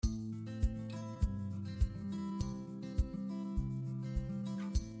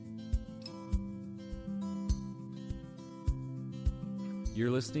You're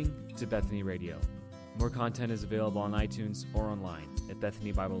listening to Bethany Radio. More content is available on iTunes or online at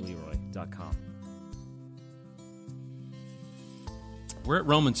BethanyBibleLeroy.com. We're at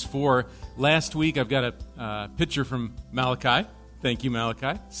Romans 4. Last week, I've got a picture from Malachi. Thank you,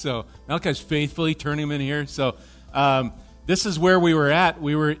 Malachi. So Malachi's faithfully turning him in here. So this is where we were at.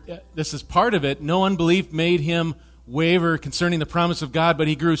 This is part of it. No unbelief made him waver concerning the promise of God, but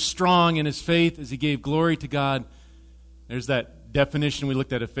he grew strong in his faith as he gave glory to God. There's that definition we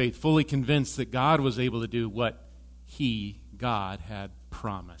looked at of faith, fully convinced that God was able to do what God, had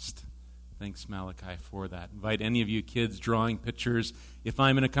promised. Thanks, Malachi, for that. Invite any of you kids drawing pictures. If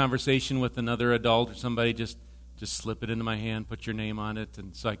I'm in a conversation with another adult or somebody, just slip it into my hand, put your name on it,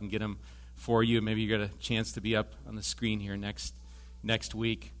 and so I can get them for you. Maybe you got a chance to be up on the screen here next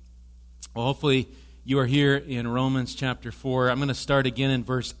week. Well, hopefully you are here in Romans chapter 4. I'm going to start again in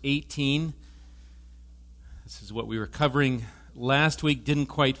verse 18. This is what we were covering last week, didn't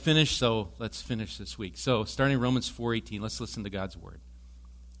quite finish, so let's finish this week. So, starting Romans 4:18, let's listen to God's word.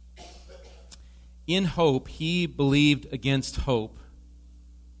 In hope, he believed against hope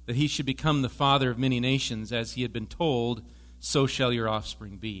that he should become the father of many nations, as he had been told, so shall your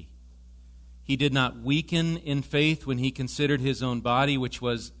offspring be. He did not weaken in faith when he considered his own body, which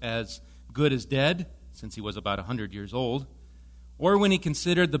was as good as dead, since he was about 100 years old, or when he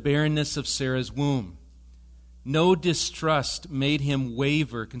considered the barrenness of Sarah's womb. No distrust made him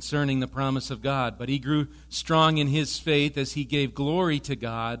waver concerning the promise of God, but he grew strong in his faith as he gave glory to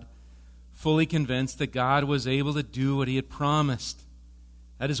God, fully convinced that God was able to do what he had promised.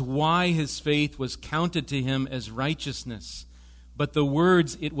 That is why his faith was counted to him as righteousness. But the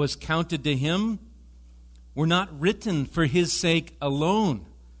words "it was counted to him" were not written for his sake alone,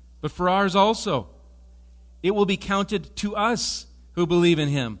 but for ours also. It will be counted to us who believe in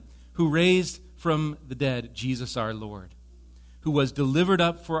him, who raised from the dead Jesus our Lord, who was delivered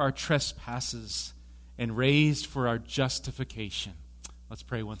up for our trespasses and raised for our justification. Let's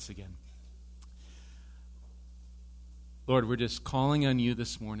pray once again. Lord, we're just calling on you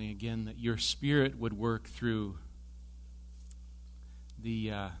this morning again that your Spirit would work through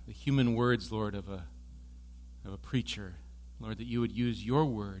the human words, Lord, of a preacher. Lord, that you would use your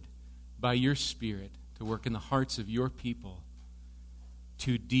word by your Spirit to work in the hearts of your people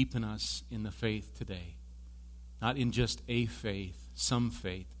to deepen us in the faith today. Not in just a faith, some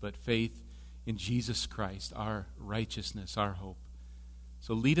faith, but faith in Jesus Christ, our righteousness, our hope.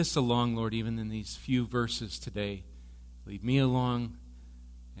 So lead us along, Lord, even in these few verses today. Lead me along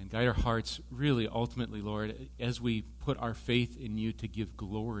and guide our hearts, really, ultimately, Lord, as we put our faith in you to give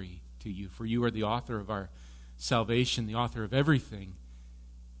glory to you. For you are the author of our salvation, the author of everything,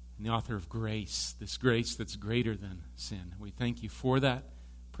 and the author of grace, this grace that's greater than sin. We thank you for that.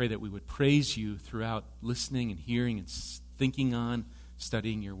 Pray that we would praise you throughout listening and hearing and thinking on,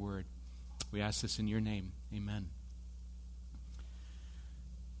 studying your word. We ask this in your name. Amen.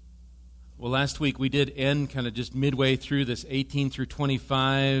 Well, last week we did end kind of just midway through this 18 through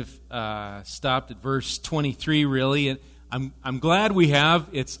 25, stopped at verse 23 really, and I'm glad we have.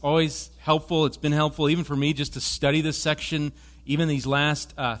 It's always helpful. It's been helpful even for me just to study this section, even these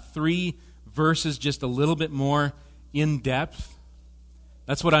last 3 verses just a little bit more in depth.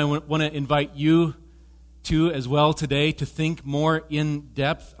 That's what I want to invite you to as well today, to think more in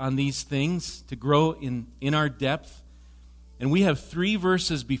depth on these things, to grow in our depth. And we have 3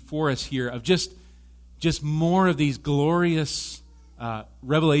 verses before us here of just more of these glorious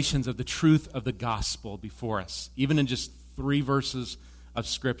revelations of the truth of the gospel before us, even in just 3 verses of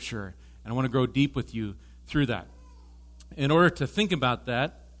Scripture. And I want to grow deep with you through that. In order to think about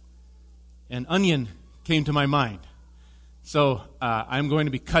that, an onion came to my mind. So I'm going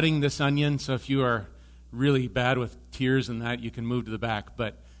to be cutting this onion, so if you are really bad with tears and that, you can move to the back.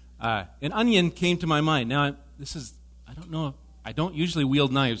 But an onion came to my mind. Now, I don't know, I don't usually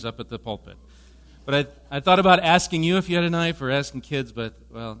wield knives up at the pulpit. But I thought about asking you if you had a knife or asking kids, but,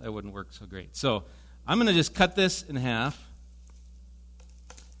 well, that wouldn't work so great. So I'm going to just cut this in half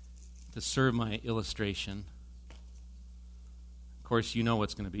to serve my illustration. Of course, you know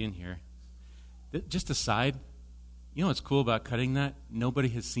what's going to be in here. Just a side. You know what's cool about cutting that? Nobody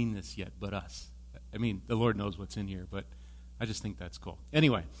has seen this yet but us. I mean, the Lord knows what's in here, but I just think that's cool.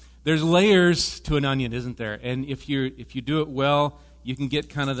 Anyway, there's layers to an onion, isn't there? And if you do it well, you can get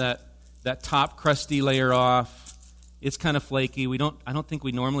kind of that top crusty layer off. It's kind of flaky. I don't think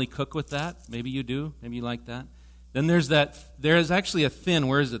we normally cook with that. Maybe you do. Maybe you like that. Then there's actually a thin,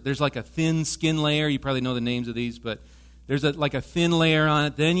 where is it? There's like a thin skin layer. You probably know the names of these, but there's like a thin layer on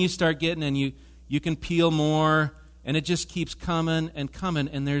it. Then you start getting, and you can peel more. And it just keeps coming and coming,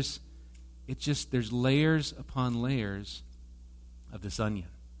 and there's layers upon layers of this onion.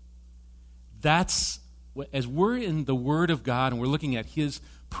 That's, as we're in the Word of God and we're looking at His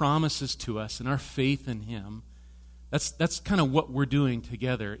promises to us and our faith in Him, that's kind of what we're doing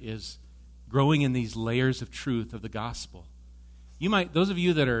together, is growing in these layers of truth of the gospel. You might, those of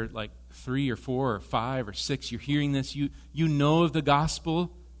you that are like 3 or 4 or 5 or 6, you're hearing this, you know of the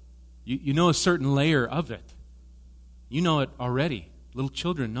gospel, you know a certain layer of it. You know it already. Little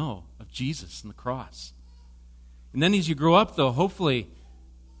children know of Jesus and the cross. And then as you grow up, though, hopefully,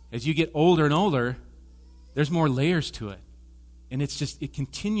 as you get older and older, there's more layers to it. And it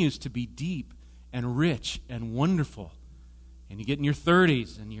continues to be deep and rich and wonderful. And you get in your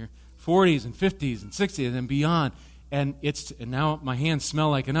 30s and your 40s and 50s and 60s and then beyond. And now my hands smell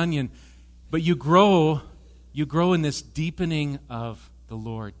like an onion. But you grow in this deepening of the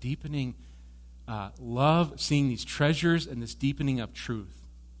Lord, deepening love, seeing these treasures, and this deepening of truth.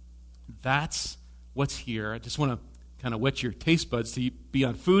 That's what's here. I just want to kind of whet your taste buds to be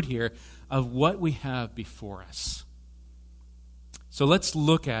on food here of what we have before us. So let's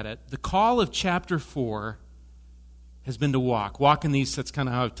look at it. The call of chapter 4 has been to walk in these, that's kind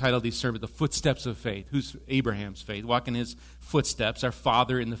of how I've titled these sermons, the footsteps of faith. Who's Abraham's faith? Walk in his footsteps, our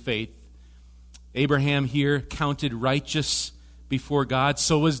father in the faith. Abraham here counted righteous before God.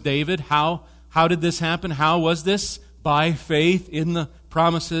 So was David. How did this happen? How was this? By faith in the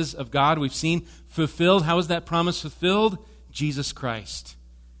promises of God we've seen fulfilled. How is that promise fulfilled? Jesus Christ.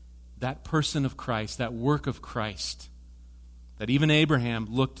 That person of Christ, that work of Christ, that even Abraham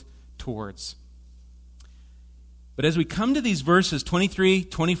looked towards. But as we come to these verses, 23,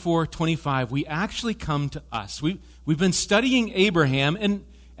 24, 25, we actually come to us. We've been studying Abraham,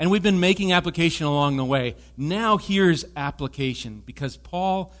 and we've been making application along the way. Now here's application, because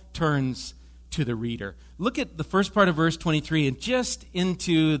Paul turns to the reader. Look at the first part of verse 23 and just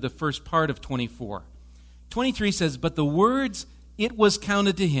into the first part of 24. 23 says, "But the words, 'it was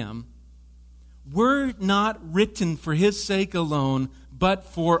counted to him,' were not written for his sake alone, but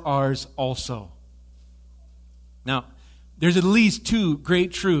for ours also." Now, there's at least 2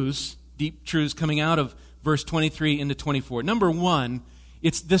 great truths, deep truths, coming out of verse 23 into 24. Number 1,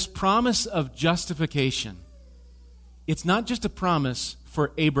 it's this promise of justification. It's not just a promise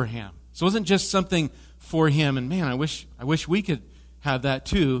for Abraham. So it wasn't just something for him, and man, I wish we could have that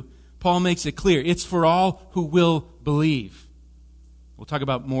too. Paul makes it clear. It's for all who will believe. We'll talk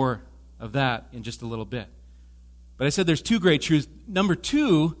about more of that in just a little bit. But I said there's 2 great truths. Number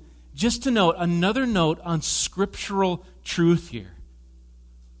 2, just to note, another note on scriptural truth here.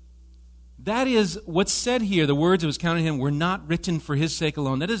 That is, what's said here, the words that was counted to him were not written for his sake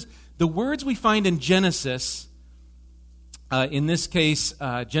alone. That is, the words we find in Genesis, in this case,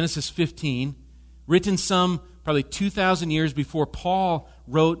 Genesis 15, written some probably 2,000 years before Paul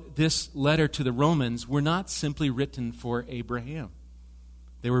wrote this letter to the Romans, were not simply written for Abraham.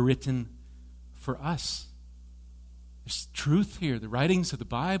 They were written for us. There's truth here. The writings of the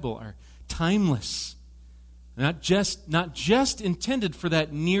Bible are timeless. Not just intended for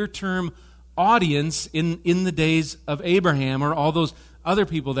that near-term audience in the days of Abraham or all those other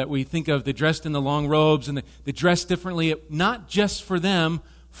people that we think of, they dressed in the long robes and they dressed differently. Not just for them,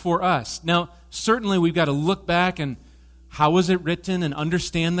 for us. Now, certainly we've got to look back and how was it written and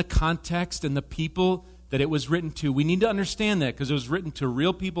understand the context and the people that it was written to. We need to understand that because it was written to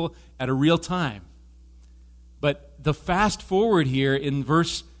real people at a real time. But the fast forward here in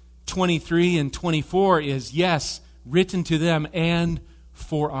verse 23 and 24 is, yes, written to them and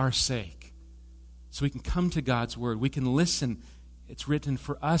for our sake. So we can come to God's Word. We can listen. It's written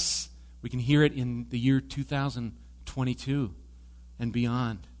for us. We can hear it in the year 2022 and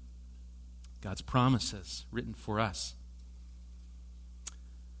beyond. God's promises written for us.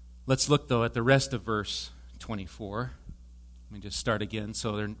 Let's look, though, at the rest of verse 24. Let me just start again.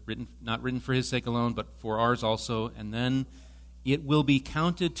 So they're not written for his sake alone, but for ours also. And then it will be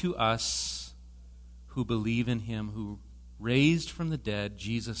counted to us who believe in him, who raised from the dead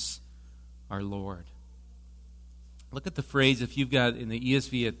Jesus our Lord. Look at the phrase, if you've got in the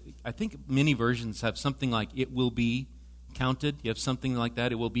ESV, I think many versions have something like, it will be counted. You have something like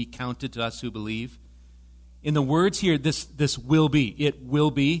that. It will be counted to us who believe. In the words here, this will be. It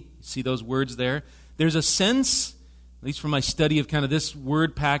will be. See those words there? There's a sense, at least from my study of kind of this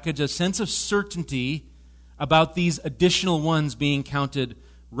word package, a sense of certainty about these additional ones being counted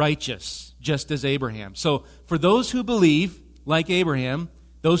righteous, just as Abraham. So for those who believe, like Abraham,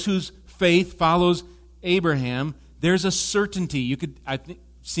 those whose faith follows Abraham, there's a certainty. I've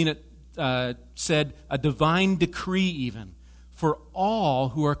seen it said, a divine decree even, for all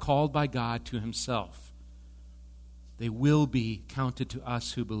who are called by God to himself. They will be counted to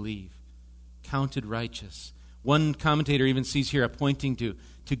us who believe, counted righteous. One commentator even sees here a pointing to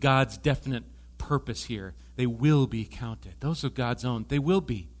God's definite purpose here. They will be counted. Those are God's own. They will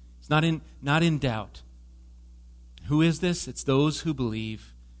be. It's not in doubt. Who is this? It's those who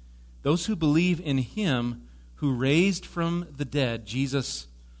believe. Those who believe in Him who raised from the dead Jesus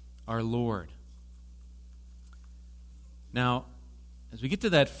our Lord. Now, as we get to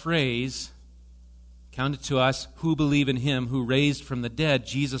that phrase, counted to us who believe in Him who raised from the dead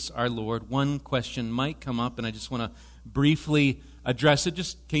Jesus our Lord, one question might come up, and I just want to briefly address it.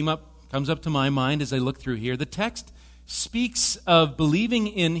 Just comes up to my mind as I look through here. The text speaks of believing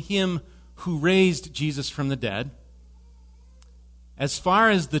in Him who raised Jesus from the dead. As far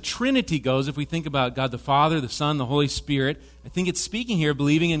as the Trinity goes, if we think about God the Father, the Son, the Holy Spirit, I think it's speaking here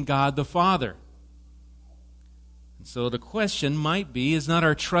believing in God the Father. And so the question might be, is not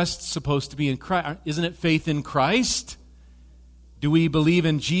our trust supposed to be in Christ? Isn't it faith in Christ? Do we believe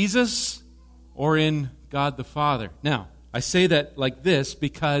in Jesus or in God the Father? Now, I say that like this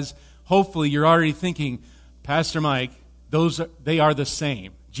because hopefully you're already thinking, Pastor Mike, they are the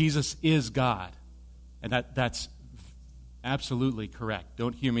same. Jesus is God. And that's absolutely correct.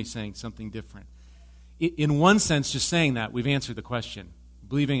 Don't hear me saying something different. In one sense, just saying that, we've answered the question.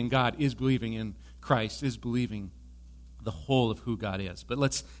 Believing in God is believing in Christ, is believing the whole of who God is. But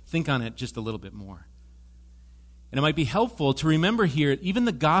let's think on it just a little bit more. And it might be helpful to remember here, even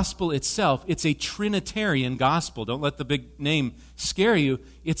the gospel itself, it's a Trinitarian gospel. Don't let the big name scare you.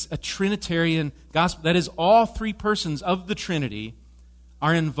 It's a Trinitarian gospel. That is, all three persons of the Trinity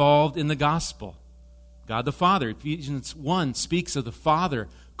are involved in the gospel. God the Father, Ephesians 1 speaks of the Father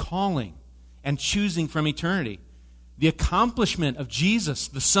calling and choosing from eternity. The accomplishment of Jesus,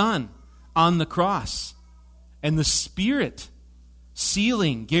 the Son, on the cross. And the Spirit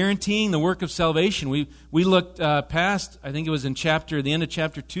sealing, guaranteeing the work of salvation. We looked past, I think it was the end of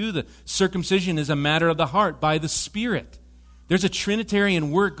chapter 2, the circumcision is a matter of the heart by the Spirit. There's a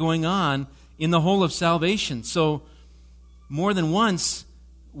Trinitarian work going on in the whole of salvation. So more than once,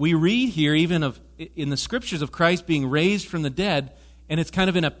 we read here even in the Scriptures of Christ being raised from the dead, and it's kind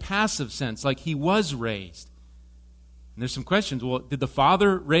of in a passive sense, like He was raised. And there's some questions. Well, did the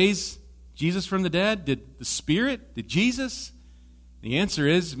Father raise Jesus from the dead? Did the Spirit? Did Jesus? The answer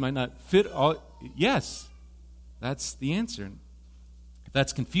is, it might not fit all. Yes, that's the answer. If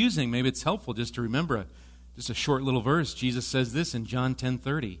that's confusing, maybe it's helpful just to remember just a short little verse. Jesus says this in John 10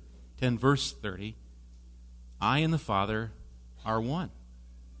 verse 30. I and the Father are one.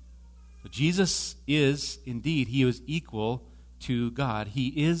 So Jesus is, indeed, He is equal to God. He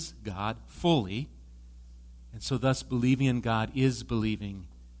is God fully. And so thus believing in God is believing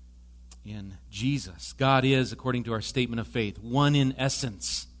in Jesus. God is, according to our statement of faith, one in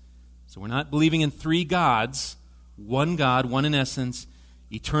essence. So we're not believing in three gods, one God, one in essence,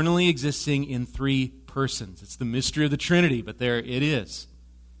 eternally existing in three persons. It's the mystery of the Trinity, but there it is.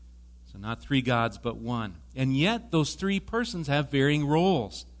 So not three gods, but one. And yet those three persons have varying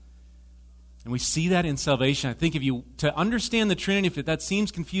roles. And we see that in salvation. I think to understand the Trinity, if that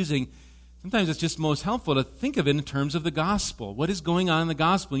seems confusing, sometimes it's just most helpful to think of it in terms of the gospel. What is going on in the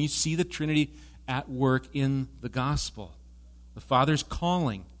gospel? And you see the Trinity at work in the gospel. The Father's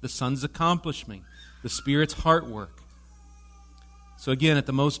calling, the Son's accomplishing, the Spirit's heart work. So again, at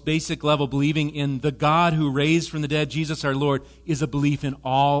the most basic level, believing in the God who raised from the dead Jesus our Lord is a belief in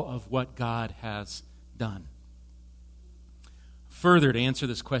all of what God has done. Further, to answer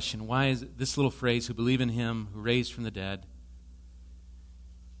this question, why is this little phrase, who believe in Him who raised from the dead?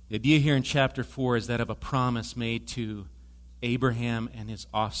 The idea here in chapter 4 is that of a promise made to Abraham and his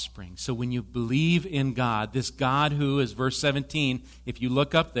offspring. So when you believe in God, this God who is, verse 17, if you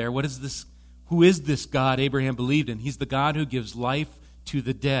look up there, what is this? Who is this God Abraham believed in? He's the God who gives life to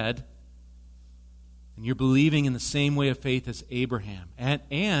the dead. And you're believing in the same way of faith as Abraham.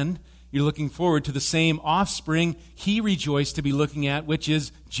 And you're looking forward to the same offspring he rejoiced to be looking at, which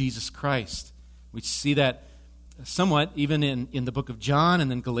is Jesus Christ. We see that somewhat even in the book of John and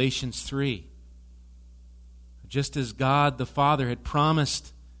then Galatians 3. Just as God the Father had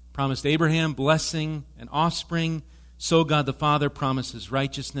promised Abraham blessing and offspring, so God the Father promises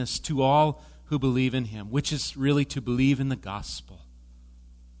righteousness to all who believe in Him, which is really to believe in the gospel.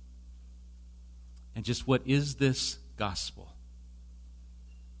 And just what is this gospel?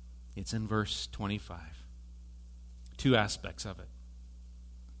 It's in verse 25. Two aspects of it.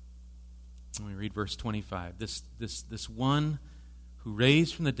 Let me read verse 25. This one who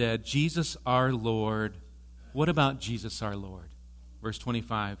raised from the dead, Jesus our Lord. What about Jesus our Lord? Verse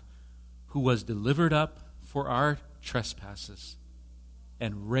 25. Who was delivered up for our trespasses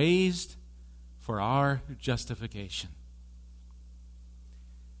and raised for our justification.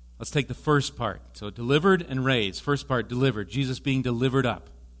 Let's take the first part. So delivered and raised. First part, delivered. Jesus being delivered up.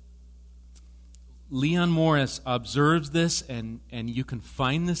 Leon Morris observes this, and you can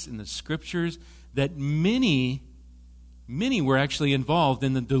find this in the Scriptures, that many were actually involved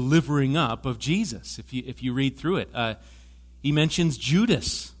in the delivering up of Jesus, if you read through it. He mentions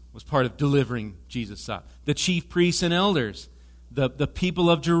Judas was part of delivering Jesus up. The chief priests and elders, the people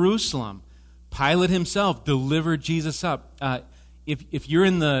of Jerusalem. Pilate himself delivered Jesus up. If you're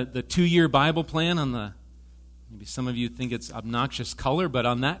in the 2-year Bible plan on the, maybe some of you think it's obnoxious color, but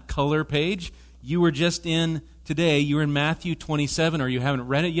on that color page, you were just in today, you were in Matthew 27, or you haven't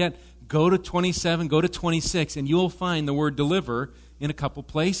read it yet, go to 27, go to 26, and you'll find the word deliver in a couple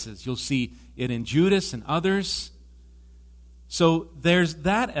places. You'll see it in Judas and others. So there's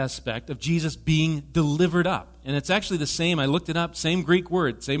that aspect of Jesus being delivered up. And it's actually the same, I looked it up, same Greek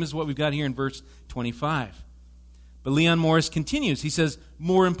word, same as what we've got here in verse 25. But Leon Morris continues. He says,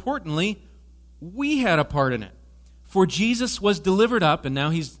 more importantly, we had a part in it. For Jesus was delivered up, and now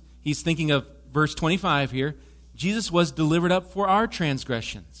he's thinking of verse 25 here. Jesus was delivered up for our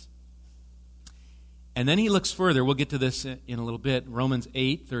transgressions. And then he looks further. We'll get to this in a little bit. Romans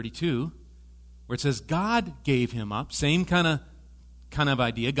 8:32, where it says, God gave him up. Same kind of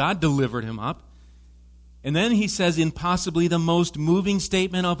idea. God delivered him up. And then he says, in possibly the most moving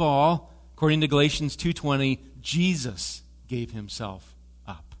statement of all, according to Galatians 2:20, Jesus gave himself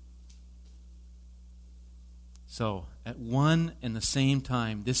up. So, at one and the same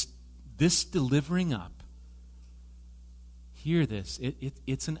time, this delivering up, hear this,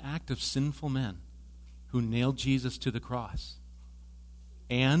 it's an act of sinful men who nailed Jesus to the cross.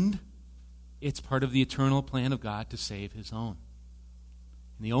 And it's part of the eternal plan of God to save his own.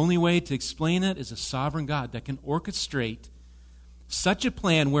 And the only way to explain it is a sovereign God that can orchestrate such a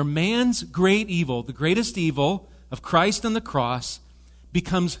plan where man's great evil, the greatest evil of Christ on the cross,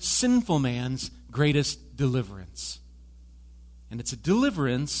 becomes sinful man's greatest deliverance. And it's a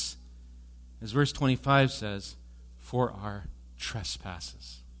deliverance, as verse 25 says, for our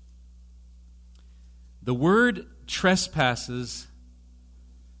trespasses. The word trespasses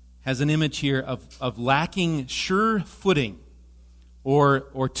has an image here of lacking sure footing, or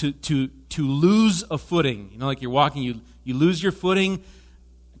to lose a footing. You know, like you're walking, you lose your footing.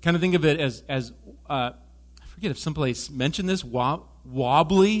 I kind of think of it as I forget if someplace mentioned this,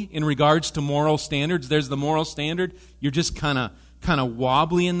 wobbly in regards to moral standards. There's the moral standard. You're just kind of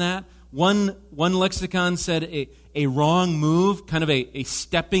wobbly in that. One lexicon said a wrong move, kind of a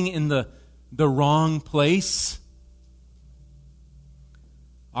stepping in the wrong place.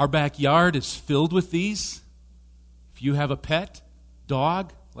 Our backyard is filled with these. If you have a pet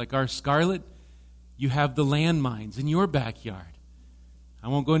dog, like our Scarlet, you have the landmines in your backyard. I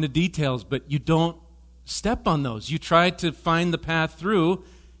won't go into details, but you don't step on those. You try to find the path through,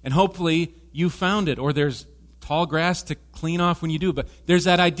 and hopefully you found it, or there's tall grass to clean off when you do. But there's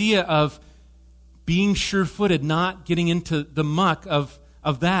that idea of being sure-footed, not getting into the muck of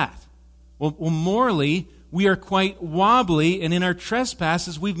that. Well, morally, we are quite wobbly, and in our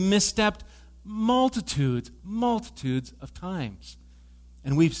trespasses, we've misstepped multitudes of times.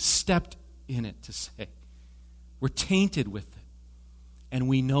 And we've stepped in it, to say. We're tainted with it. And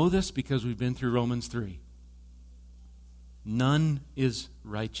we know this because we've been through Romans 3. None is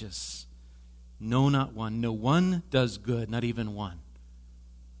righteous. No, not one. No one does good, not even one.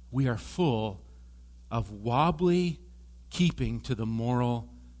 We are full of wobbly keeping to the moral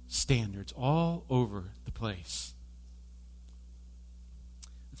standards all over the place.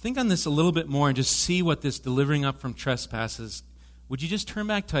 Think on this a little bit more and just see what this delivering up from trespasses. Would you just turn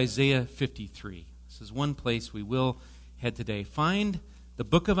back to Isaiah 53? This is one place we will head today. Find the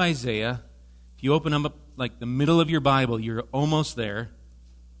book of Isaiah. If you open up like the middle of your Bible, you're almost there.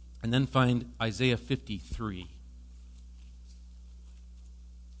 And then find Isaiah 53.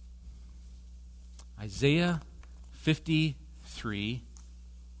 Isaiah 53.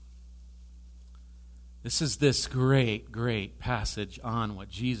 This is this great passage on what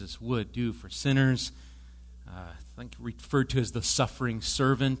Jesus would do for sinners. I think referred to as the suffering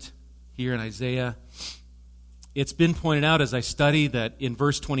servant here in Isaiah. It's been pointed out as I study that in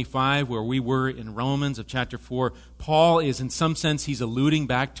verse 25, where we were in Romans of chapter 4, Paul is, in some sense, he's alluding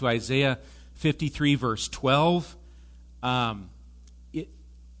back to Isaiah 53, verse 12.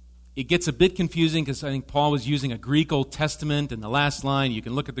 It gets a bit confusing because I think Paul was using a Greek Old Testament in the last line. You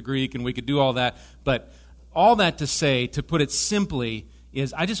can look at the Greek and we could do all that. But all that to say, to put it simply,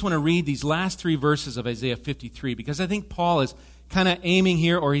 is I just want to read these last 3 verses of Isaiah 53 because I think Paul is kind of aiming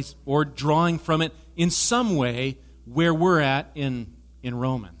here or drawing from it in some way where we're at in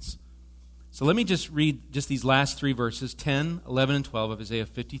Romans. So let me just read just these last three verses, 10, 11, and 12 of Isaiah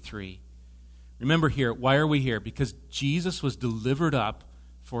 53. Remember here, why are we here? Because Jesus was delivered up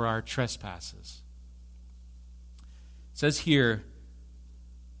for our trespasses. It says here,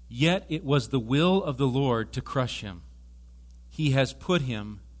 yet it was the will of the Lord to crush him. He has put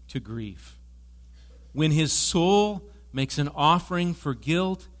him to grief. When his soul makes an offering for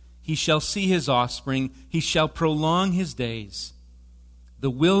guilt, he shall see his offspring. He shall prolong his days. The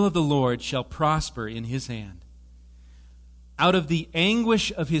will of the Lord shall prosper in his hand. Out of the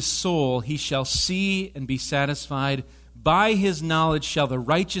anguish of his soul he shall see and be satisfied. By his knowledge shall the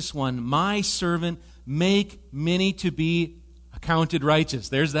righteous one, my servant, make many to be accounted righteous.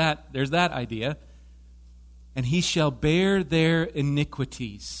 There's that idea. And he shall bear their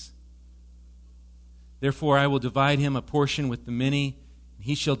iniquities. Therefore I will divide him a portion with the many, and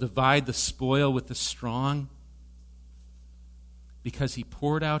he shall divide the spoil with the strong, because he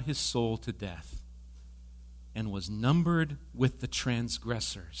poured out his soul to death and was numbered with the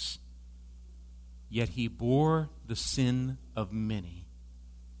transgressors. Yet he bore the sin of many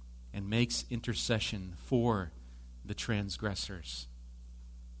and makes intercession for the transgressors.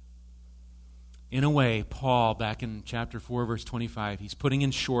 In a way, Paul, back in chapter 4, verse 25, he's putting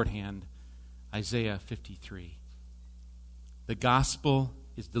in shorthand Isaiah 53. The gospel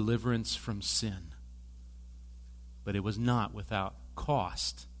is deliverance from sin, but it was not without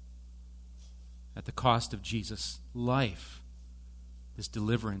cost. At the cost of Jesus' life, this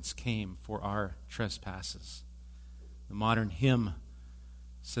deliverance came for our trespasses. The modern hymn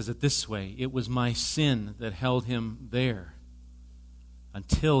says it this way: it was my sin that held him there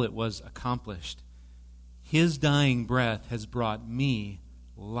until it was accomplished. His dying breath has brought me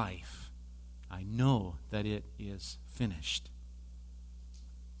life. I know that it is finished.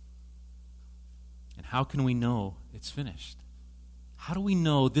 And how can we know it's finished? How do we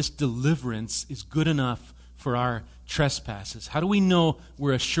know this deliverance is good enough for our trespasses? How do we know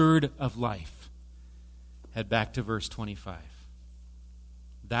we're assured of life? Head back to verse 25.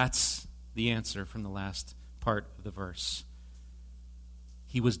 That's the answer from the last part of the verse.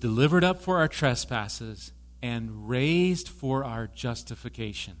 He was delivered up for our trespasses and raised for our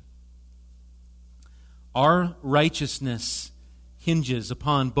justification. Our righteousness hinges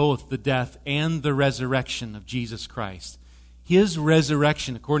upon both the death and the resurrection of Jesus Christ. His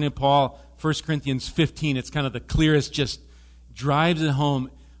resurrection, according to Paul, 1 Corinthians 15, it's kind of the clearest, just drives it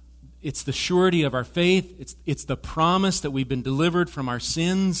home. It's the surety of our faith. It's the promise that we've been delivered from our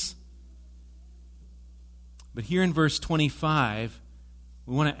sins. But here in verse 25,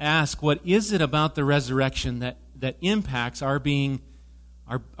 we want to ask, what is it about the resurrection that impacts our being,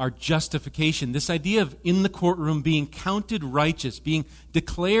 our justification? This idea of in the courtroom being counted righteous, being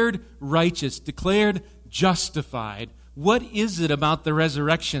declared righteous, declared justified. What is it about the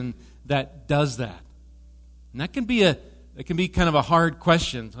resurrection that does that? And that can be kind of a hard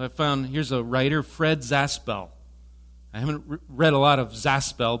question. So I found, here's a writer, Fred Zaspel. I haven't read a lot of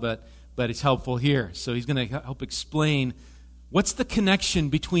Zaspel, but it's helpful here. So he's going to help explain what's the connection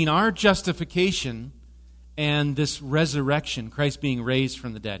between our justification and this resurrection, Christ being raised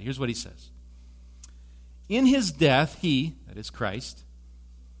from the dead. Here's what he says. In his death, he, that is Christ,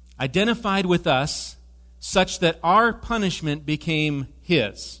 identified with us such that our punishment became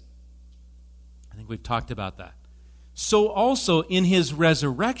his. I think we've talked about that. So also in his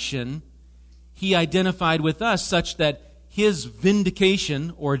resurrection, he identified with us such that his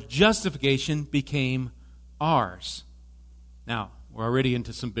vindication or justification became ours. Now, we're already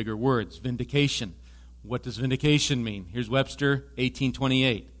into some bigger words. Vindication. What does vindication mean? Here's Webster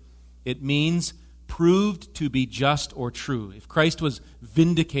 1828. It means proved to be just or true. If Christ was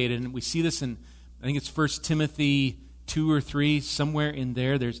vindicated, and we see this in, I think it's 1 Timothy 2 or 3, somewhere in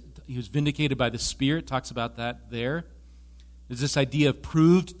there, he was vindicated by the Spirit, talks about that there. There's this idea of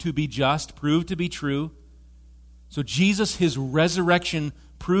proved to be just, proved to be true. So Jesus, his resurrection,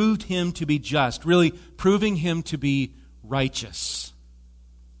 proved him to be just, really proving him to be righteous.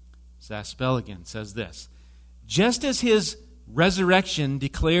 Zaspel again says this: just as his resurrection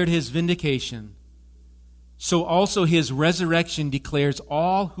declared his vindication, so also his resurrection declares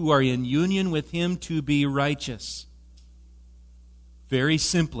all who are in union with him to be righteous. Very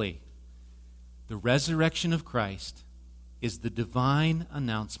simply, the resurrection of Christ is the divine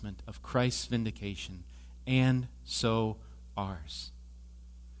announcement of Christ's vindication, and so ours.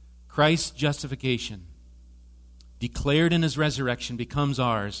 Christ's justification, declared in his resurrection, becomes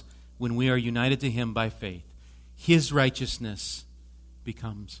ours when we are united to him by faith. His righteousness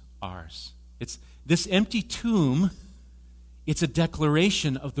becomes ours. It's this empty tomb, it's a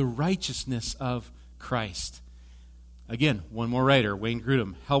declaration of the righteousness of Christ. Again, one more writer, Wayne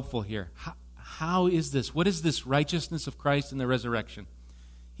Grudem, helpful here. how is this? What is this righteousness of Christ in the resurrection?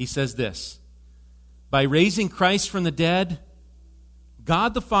 He says this, by raising Christ from the dead,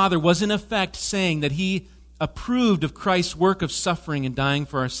 God the Father was in effect saying that he approved of Christ's work of suffering and dying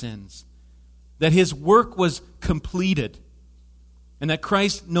for our sins, that his work was completed, and that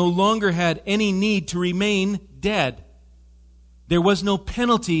Christ no longer had any need to remain dead. There was no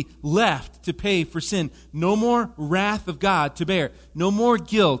penalty left to pay for sin, no more wrath of God to bear, no more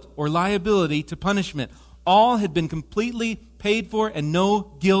guilt or liability to punishment. All had been completely paid for and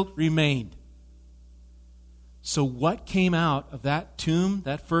no guilt remained. So what came out of that tomb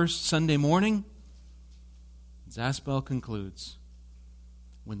that first Sunday morning? Zaspel concludes,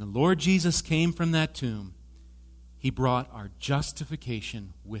 when the Lord Jesus came from that tomb, he brought our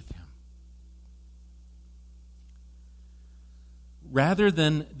justification with him. Rather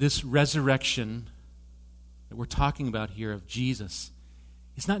than this resurrection that we're talking about here of Jesus,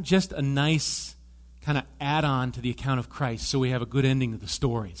 it's not just a nice kind of add-on to the account of Christ so we have a good ending to the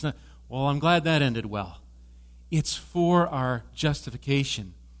story. It's not, well, I'm glad that ended well. It's for our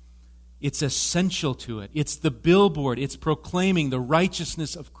justification. It's essential to it. It's the billboard. It's proclaiming the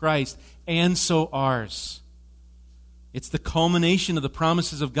righteousness of Christ, and so ours. It's the culmination of the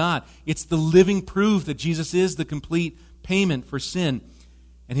promises of God. It's the living proof that Jesus is the complete payment for sin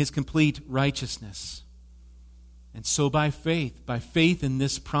and his complete righteousness. And so by faith in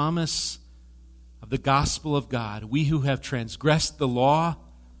this promise of the gospel of God, we who have transgressed the law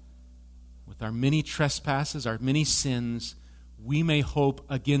with our many trespasses, our many sins, we may hope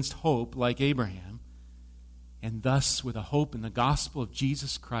against hope like Abraham, and thus with a hope in the gospel of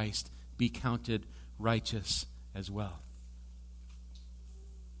Jesus Christ be counted righteous as well.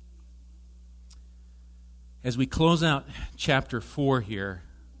 As we close out chapter 4 here,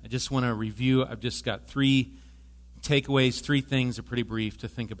 I just want to review. I've just got 3 takeaways, 3 things are pretty brief to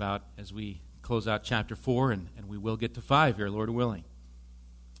think about as we close out chapter 4, and we will get to 5 here, Lord willing.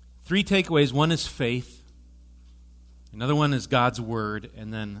 3 takeaways. One is faith. Another one is God's Word,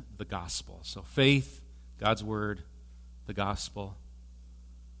 and then the gospel. So faith, God's Word, the gospel.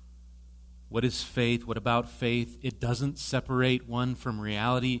 What is faith? What about faith? It doesn't separate one from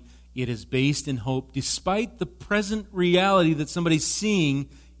reality. It is based in hope. Despite the present reality that somebody's seeing,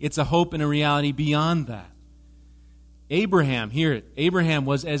 it's a hope and a reality beyond that. Abraham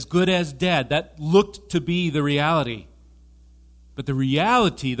was as good as dead. That looked to be the reality. But the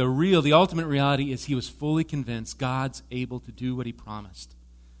reality, the ultimate reality is he was fully convinced God's able to do what he promised.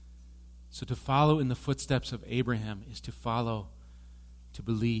 So to follow in the footsteps of Abraham is to follow, to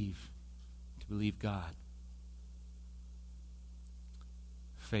believe God.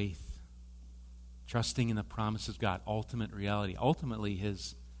 Faith, trusting in the promise of God, ultimate reality, ultimately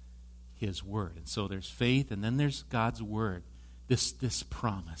His Word. And so there's faith, and then there's God's Word, this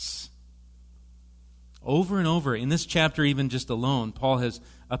promise. Over and over, in this chapter even just alone, Paul has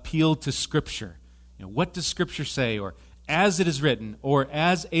appealed to Scripture. What does Scripture say? Or as it is written, or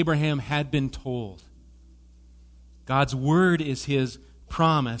as Abraham had been told. God's Word is His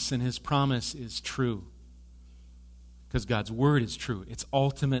promise, and His promise is true. Because God's Word is true. It's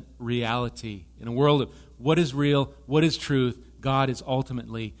ultimate reality. In a world of what is real, what is truth, God is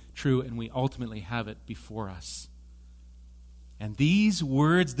ultimately true, and we ultimately have it before us. And these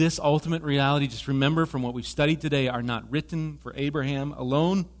words, this ultimate reality, just remember from what we've studied today, are not written for Abraham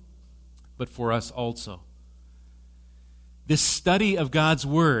alone, but for us also. This study of God's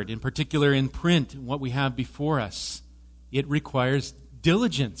Word, in particular in print, what we have before us, it requires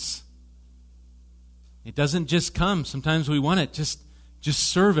diligence. It doesn't just come. Sometimes we want it. Just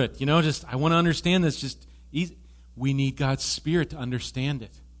serve it. I want to understand this. Just easy. We need God's Spirit to understand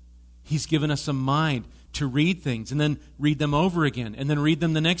it. He's given us a mind to read things and then read them over again and then read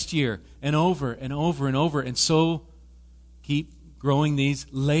them the next year and over and over and over. And so keep growing these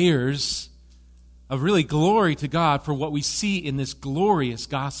layers of really glory to God for what we see in this glorious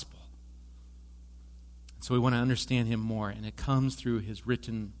gospel. So we want to understand Him more, and it comes through His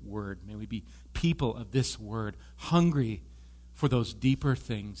written Word. May we be people of this Word, hungry for those deeper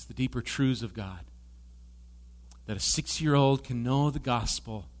things, the deeper truths of God. That a 6-year-old can know the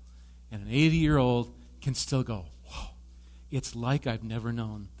gospel, and an 80-year-old can still go, whoa, it's like I've never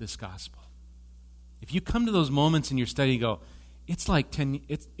known this gospel. If you come to those moments in your study and go, it's like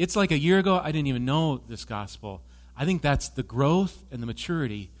a year ago, I didn't even know this gospel. I think that's the growth and the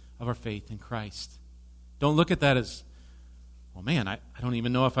maturity of our faith in Christ. Don't look at that as, well, man, I don't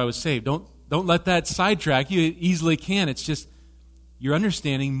even know if I was saved. Don't let that sidetrack you. It easily can. It's just you're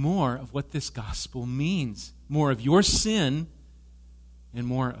understanding more of what this gospel means, more of your sin and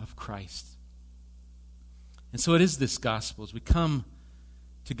more of Christ. And so it is this gospel. As we come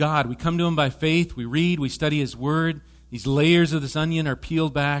to God. We come to Him by faith. We read, we study His Word. These layers of this onion are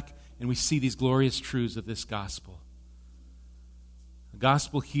peeled back, and we see these glorious truths of this gospel. The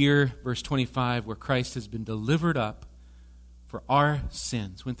gospel here, verse 25, where Christ has been delivered up for our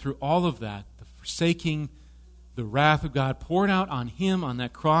sins. Went through all of that, the forsaking, the wrath of God poured out on Him on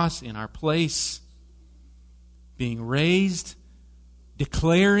that cross in our place, being raised,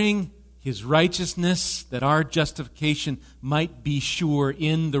 declaring His righteousness, that our justification might be sure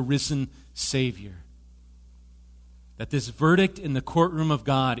in the risen Savior. That this verdict in the courtroom of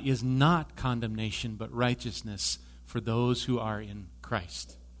God is not condemnation, but righteousness for those who are in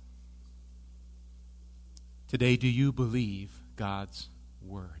Christ. Today, do you believe God's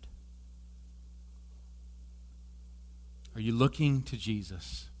Word? Are you looking to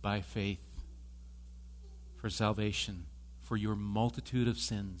Jesus by faith for salvation, for your multitude of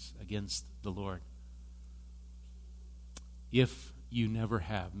sins against the Lord? If you never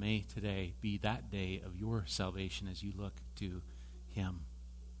have, may today be that day of your salvation as you look to Him.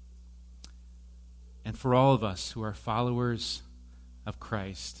 And for all of us who are followers of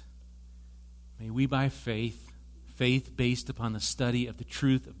Christ, may we by faith based upon the study of the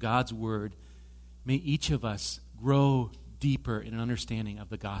truth of God's Word, may each of us grow deeper in an understanding of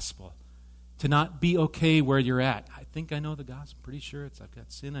the gospel. To not be okay where you're at. I think I know the gospel. I'm pretty sure I've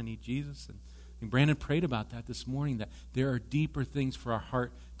got sin. I need Jesus. And Brandon prayed about that this morning, that there are deeper things for our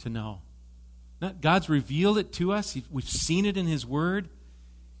heart to know. God's revealed it to us. We've seen it in His Word.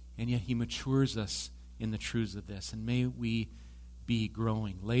 And yet He matures us in the truths of this. And may we be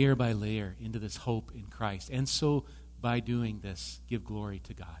growing layer by layer into this hope in Christ. And so by doing this, give glory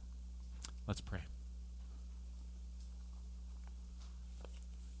to God. Let's pray.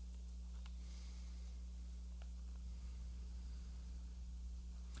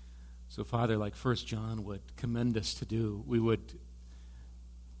 So, Father, like 1 John would commend us to do, we would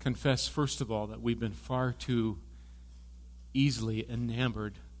confess, first of all, that we've been far too easily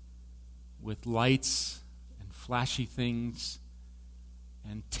enamored with lights and flashy things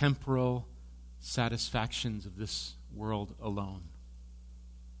and temporal satisfactions of this world alone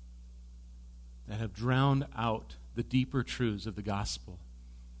that have drowned out the deeper truths of the gospel.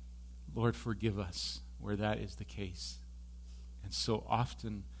 Lord, forgive us where that is the case. And so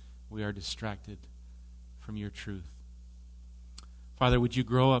often we are distracted from your truth. Father, would you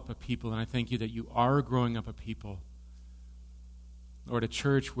grow up a people, and I thank you that you are growing up a people, Lord, a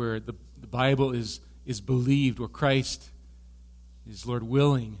church where the Bible is believed, where Christ is, Lord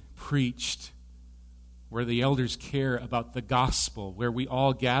willing, preached, where the elders care about the gospel, where we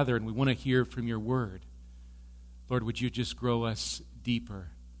all gather and we want to hear from your word. Lord, would you just grow us deeper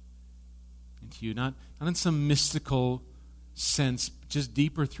into you, not in some mystical sense, just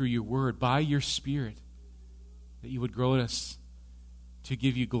deeper through your word, by your Spirit, that you would grow us to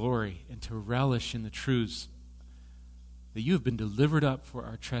give you glory and to relish in the truths that you have been delivered up for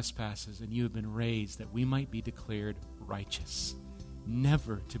our trespasses and you have been raised that we might be declared righteous,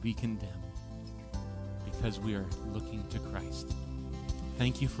 never to be condemned, because we are looking to Christ.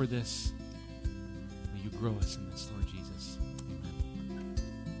 Thank you for this. May you grow us in this, Lord Jesus. Amen.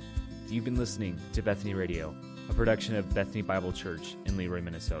 You've been listening to Bethany Radio, a production of Bethany Bible Church in Leroy,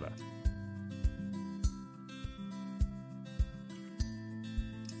 Minnesota.